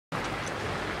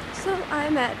So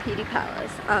I'm at Pitti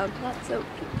Palace, Palazzo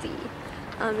Pitti.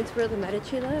 It's where the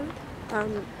Medici lived.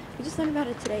 We just learned about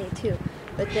it today too.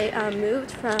 But they moved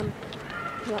from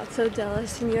Palazzo della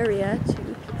Signoria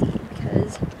to Pitti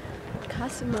because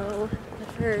Cosimo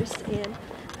I and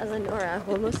Eleonora,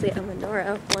 well mostly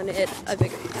Eleonora, wanted a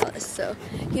bigger palace. So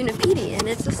you know Pitti, and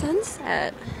it's a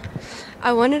sunset.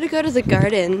 I wanted to go to the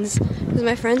gardens because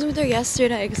my friends went there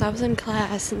yesterday because I was in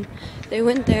class, and they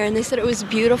went there and they said it was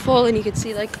beautiful and you could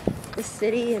see like the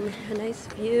city and a nice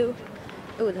view.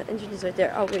 Oh, the entrance is right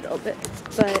there. I'll wait a little bit.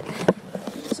 But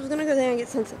so I was gonna go there and get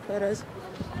sunset photos,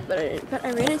 but I didn't. But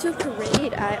I ran into a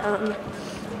parade.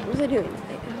 What was I doing?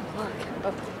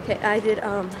 Oh, okay. I did.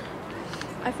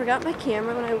 I forgot my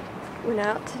camera when I went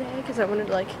out today because I wanted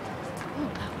to like.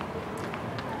 Oh, wow.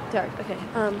 Dark. Okay.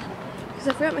 Because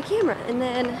I forgot my camera, and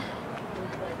then.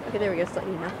 Okay, there we go. Just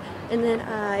letting you know. And then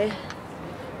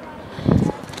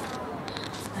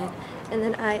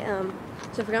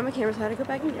so I forgot my camera, so I had to go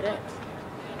back and get it.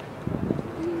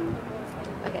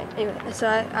 Okay, anyway, so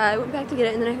I went back to get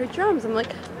it, and then I heard drums. I'm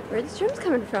like, where are these drums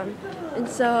coming from? And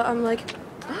so I'm like,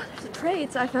 oh, there's a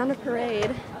parade. So I found a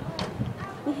parade.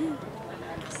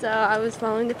 So I was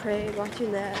following the parade,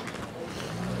 watching that,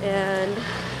 and it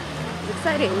was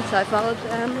exciting. So I followed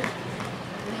them.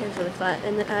 My hair's really flat,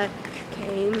 and then I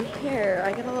came here.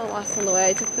 I got a little lost on the way.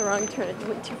 I took the wrong turn. I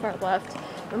went too far left.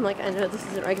 I'm like, I know this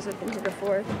isn't right because I've been here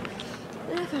before.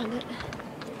 And I found it.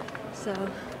 So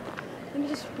let me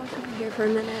just walk over here for a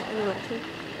minute and walk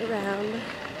around.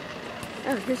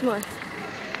 Oh, here's more.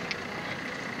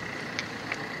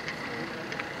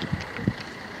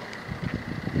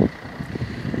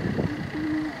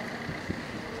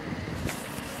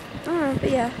 But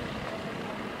yeah.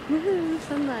 Woohoo,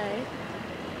 sunlight.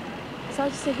 So I'll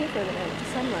just sit here for a minute,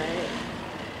 sunlight.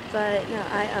 But no,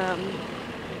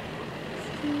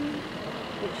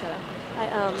 wait, shut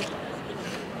up.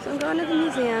 So I'm going to the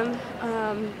museum.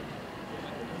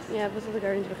 Yeah, both of the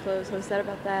gardens were closed, so I'm sad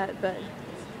about that. But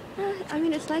I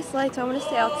mean, it's nice light, so I want to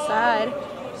stay outside.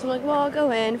 So I'm like, well, I'll go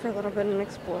in for a little bit and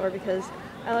explore because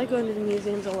I like going to the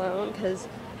museums alone because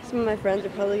some of my friends are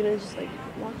probably gonna just like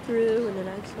walk through, and then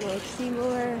I just want to like see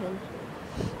more, and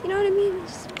you know what I mean?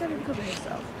 It's just better to go by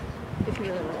yourself if you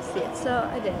really want to see it. So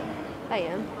I did. I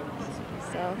am.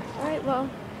 So, alright, well,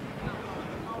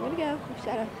 I'm gonna go.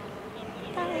 Shadow.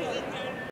 Bye.